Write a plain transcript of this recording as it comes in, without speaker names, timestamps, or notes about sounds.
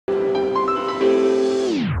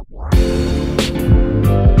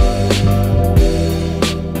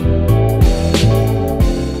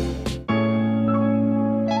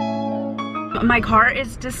my car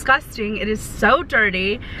is disgusting. It is so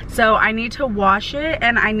dirty. So I need to wash it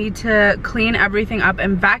and I need to clean everything up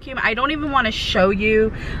and vacuum. I don't even want to show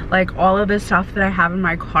you like all of the stuff that I have in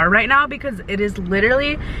my car right now because it is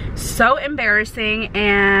literally so embarrassing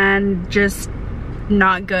and just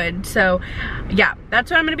not good. So yeah, that's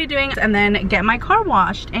what I'm gonna be doing, and then get my car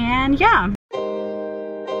washed, and yeah.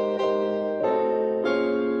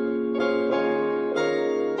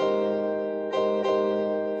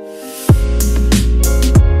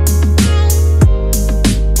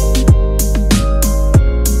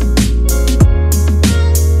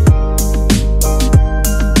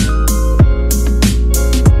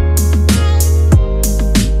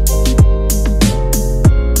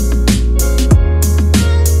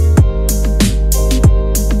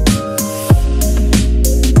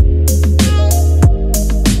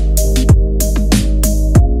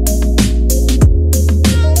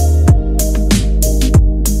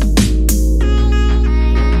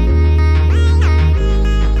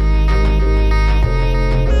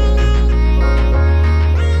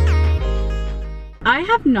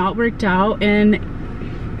 Not worked out in,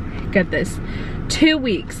 get this, 2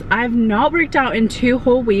 weeks. I've not worked out in 2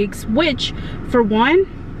 whole weeks, which for one,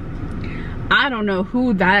 I don't know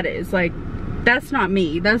who that is. Like, that's not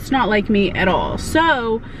me. That's not like me at all.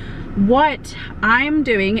 So what I'm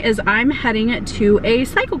doing is I'm heading to a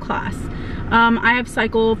cycle class. I have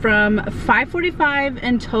cycle from 5:45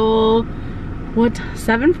 until what,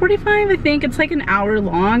 7:45? I think it's like an hour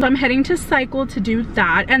long. So I'm heading to cycle to do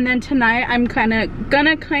that, and then tonight I'm gonna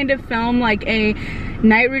film like a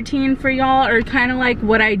night routine for y'all, or kind of like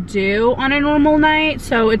what I do on a normal night.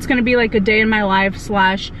 So it's gonna be like a day in my life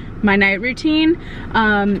slash my night routine,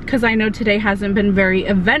 because I know today hasn't been very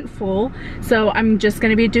eventful, so I'm just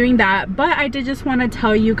gonna be doing that. But I did just want to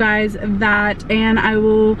tell you guys that, and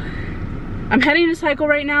I'm heading to cycle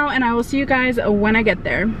right now, and I will see you guys when I get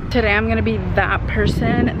there. Today I'm gonna be that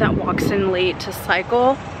person that walks in late to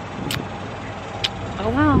cycle. Oh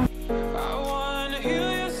wow.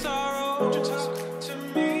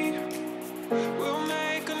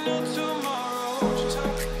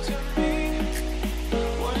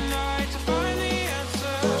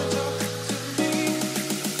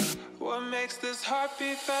 What makes this heart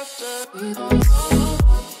beat faster?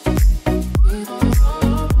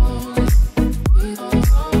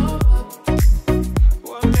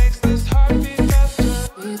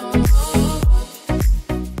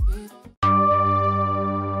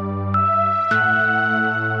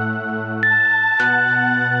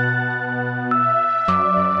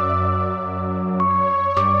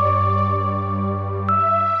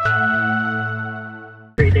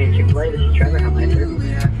 This is Trevor. How may I serve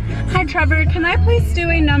you? Hi Trevor, can I please do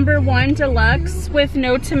a #1 deluxe with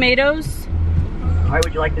no tomatoes? Alright,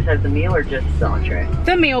 would you like this as the meal or just the entree?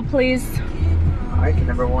 The meal, please. Alright, so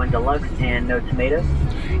 #1 deluxe and no tomatoes?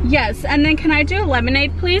 Yes, and then can I do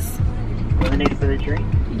lemonade, please? Lemonade for the drink?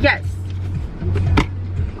 Yes.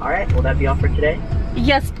 Alright, will that be all for today?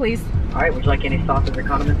 Yes, please. Alright, would you like any sauces or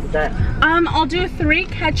condiments with that? I'll do 3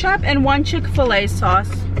 ketchup and 1 Chick-fil-A sauce.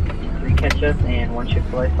 3 ketchup and 1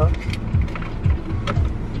 Chick-fil-A sauce?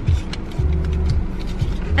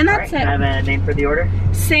 And that's it. Can I have a name for the order?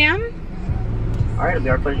 Sam. Alright, it'll be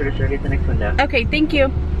our pleasure to serve you at the next window. Okay, thank you.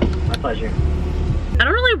 My pleasure. I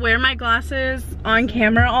don't really wear my glasses on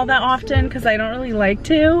camera all that often because I don't really like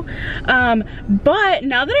to. But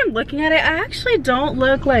now that I'm looking at it, I actually don't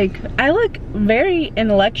look like, I look very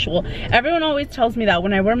intellectual. Everyone always tells me that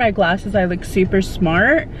when I wear my glasses, I look super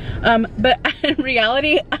smart. But in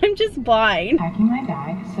reality, I'm just blind. Packing my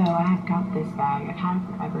bag, so I have got this bag. I've had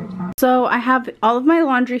it forever. So I have all of my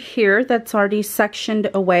laundry here that's already sectioned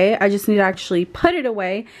away. I just need to actually put it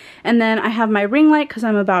away. And then I have my ring light because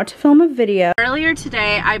I'm about to film a video. Earlier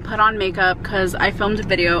today, I put on makeup because I filmed a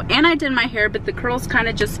video and I did my hair, but the curls kind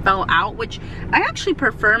of just fell out, which I actually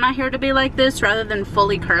prefer my hair to be like this rather than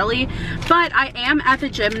fully curly. But I am at the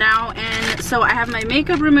gym now, and so I have my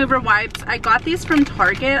makeup remover wipes. I got these from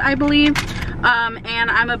Target, I believe.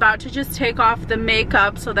 And I'm about to just take off the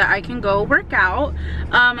makeup so that I can go work out.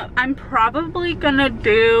 I'm probably gonna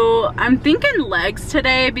do, I'm thinking legs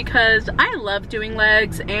today because I love doing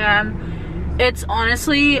legs, and it's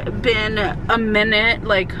honestly been a minute,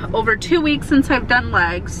 like over 2 weeks since I've done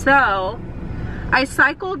legs. So I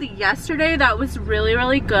cycled yesterday. That was really,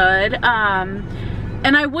 really good.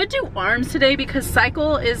 And I would do arms today because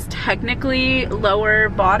cycle is technically lower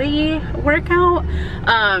body workout.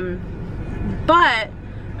 But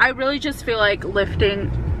I really just feel like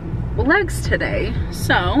lifting legs today.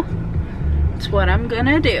 So that's what I'm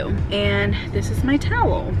gonna do. And this is my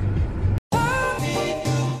towel.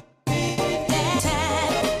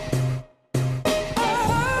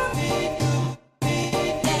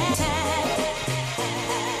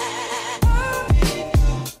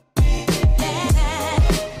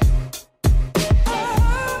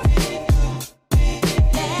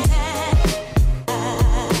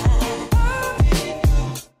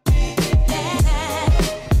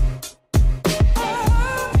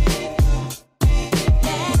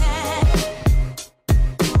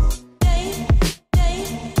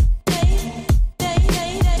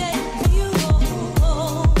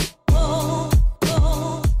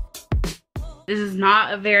 This is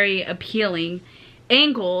not a very appealing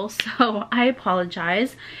angle, so I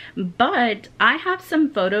apologize. But I have some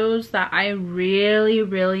photos that I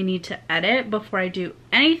really need to edit before I do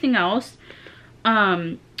anything else.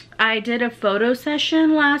 I did a photo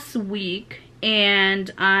session last week and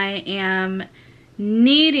I am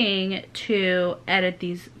needing to edit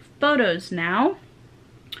these photos now.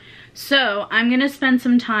 So I'm gonna spend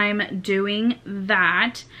some time doing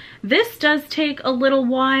that. This does take a little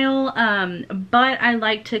while, but I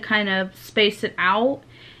like to kind of space it out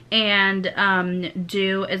and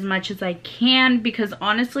do as much as I can, because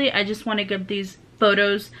honestly I just want to give these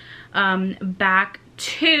photos back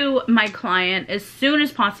to my client as soon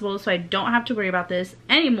as possible so I don't have to worry about this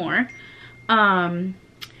anymore.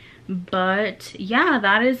 But yeah,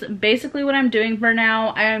 that is basically what I'm doing for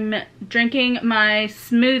now. I'm drinking my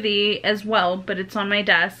smoothie as well, but it's on my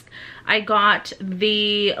desk. I got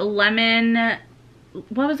the lemon,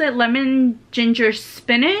 what was it? Lemon ginger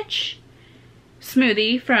spinach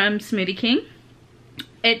smoothie from Smoothie King.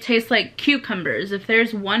 It tastes like cucumbers. If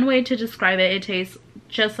there's one way to describe it, it tastes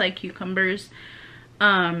just like cucumbers.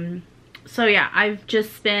 So yeah, I've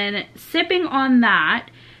just been sipping on that.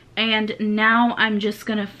 And now I'm just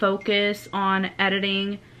gonna focus on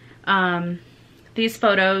editing these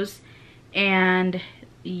photos, and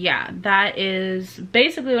yeah, that is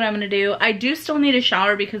basically what I'm gonna do. I do still need a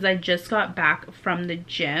shower because I just got back from the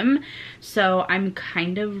gym, so I'm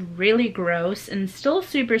kind of really gross and still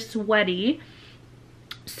super sweaty.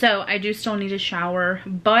 So I do still need a shower,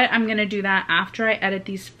 but I'm gonna do that after I edit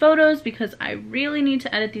these photos because I really need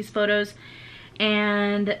to edit these photos.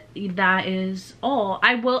 And that is all.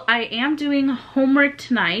 I am doing homework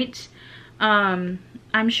tonight.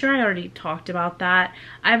 I'm sure I already talked about that.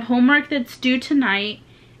 I have homework that's due tonight,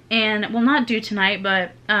 and well, not due tonight,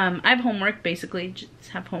 but I have homework, basically just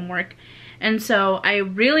have homework. And so I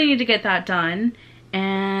really need to get that done.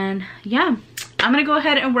 And yeah, I'm gonna go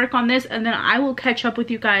ahead and work on this, and then I will catch up with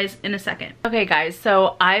you guys in a second. Okay guys,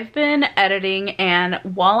 so I've been editing, and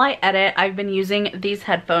while I edit, I've been using these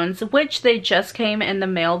headphones, which they just came in the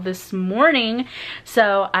mail this morning.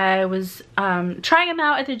 So I was trying them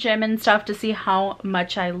out at the gym and stuff to see how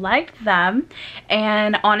much I liked them.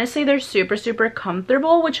 And honestly, they're super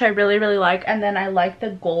comfortable, which I really like. And then I like the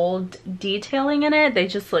gold detailing in it. They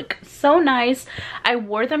just look so nice. I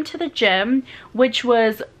wore them to the gym, which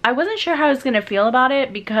was, I wasn't sure how I was gonna feel about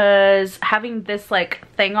it, because having this like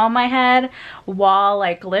thing on my head while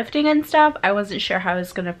like lifting and stuff, I wasn't sure how I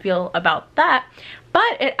was gonna feel about that.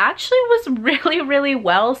 But it actually was really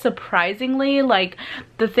well, surprisingly. Like,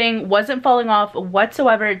 the thing wasn't falling off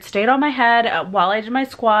whatsoever. It stayed on my head while I did my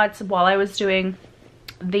squats, while I was doing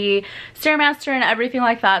the Stairmaster and everything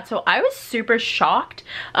like that. So I was super shocked.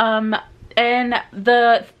 And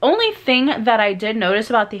the only thing that I did notice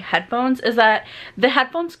about the headphones is that the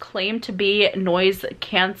headphones claim to be noise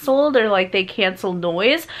canceled, or like they cancel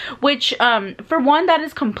noise, which for one, that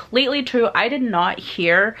is completely true. I did not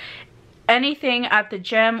hear anything at the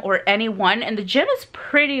gym or anyone, and the gym is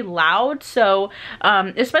pretty loud, so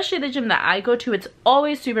especially the gym that I go to, it's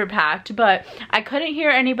always super packed, but I couldn't hear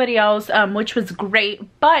anybody else, which was great.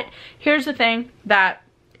 But here's the thing that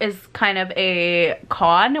is kind of a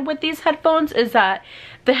con with these headphones, is that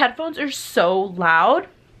the headphones are so loud,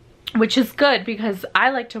 which is good because I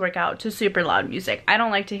like to work out to super loud music. I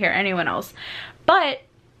don't like to hear anyone else. But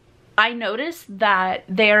I noticed that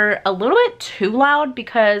they're a little bit too loud,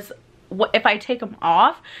 because if I take them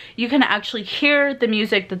off, you can actually hear the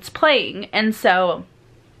music that's playing. And so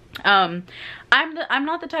I'm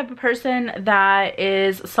not the type of person that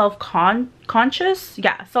is self-conscious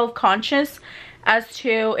as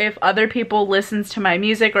to if other people listens to my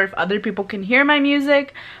music, or if other people can hear my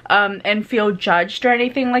music and feel judged or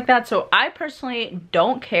anything like that. So I personally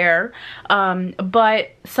don't care, but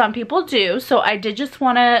some people do. So I did just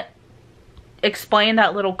want to explain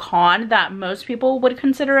that little con that most people would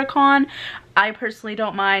consider a con. I personally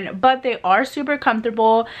don't mind, but they are super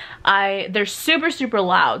comfortable. They're super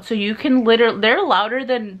loud, so you can they're louder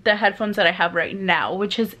than the headphones that I have right now,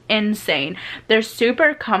 which is insane. They're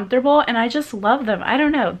super comfortable, and I just love them. I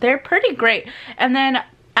don't know, they're pretty great. And then,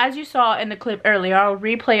 as you saw in the clip earlier, I'll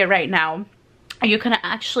replay it right now, you can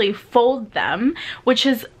actually fold them, which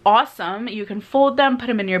is awesome. You can fold them, put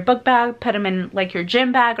them in your book bag, put them in like your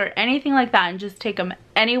gym bag or anything like that, and just take them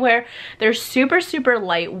anywhere. They're super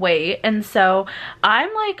lightweight, and so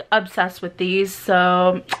I'm like obsessed with these.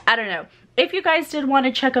 So I don't know, if you guys did want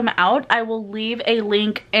to check them out, I will leave a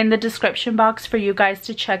link in the description box for you guys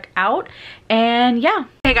to check out. And yeah.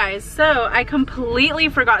 Hey guys, so I completely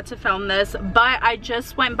forgot to film this, but I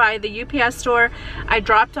just went by the UPS store. I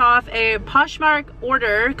dropped off a Poshmark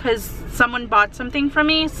order because someone bought something from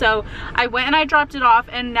me. So I went and I dropped it off,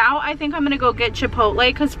 and now I think I'm gonna go get Chipotle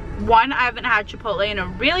because one, I haven't had Chipotle in a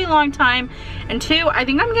really long time, and two, I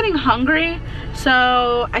think I'm getting hungry.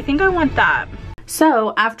 So I think I want that.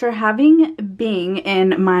 So after having being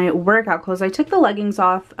in my workout clothes, I took the leggings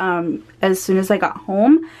off as soon as I got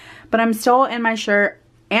home, but I'm still in my shirt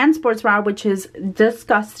and sports bra, which is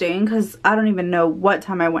disgusting because I don't even know what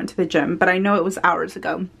time I went to the gym, but I know it was hours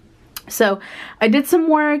ago. So I did some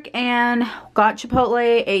work and got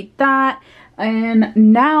Chipotle, ate that, and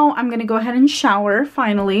now I'm gonna go ahead and shower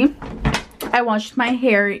finally. I washed my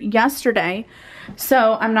hair yesterday,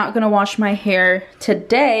 so I'm not gonna wash my hair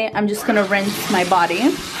today. I'm just gonna rinse my body.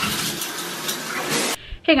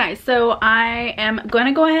 Hey guys, so I am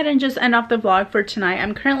gonna go ahead and just end off the vlog for tonight.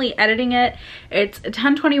 I'm currently editing it. It's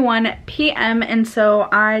 10:21 p.m. and so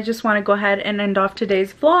I just wanna go ahead and end off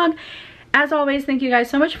today's vlog. As always, thank you guys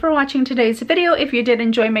so much for watching today's video. If you did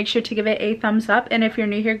enjoy, make sure to give it a thumbs up. And if you're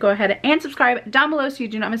new here, go ahead and subscribe down below so you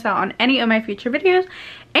do not miss out on any of my future videos.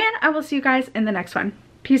 And I will see you guys in the next one.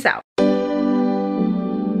 Peace out.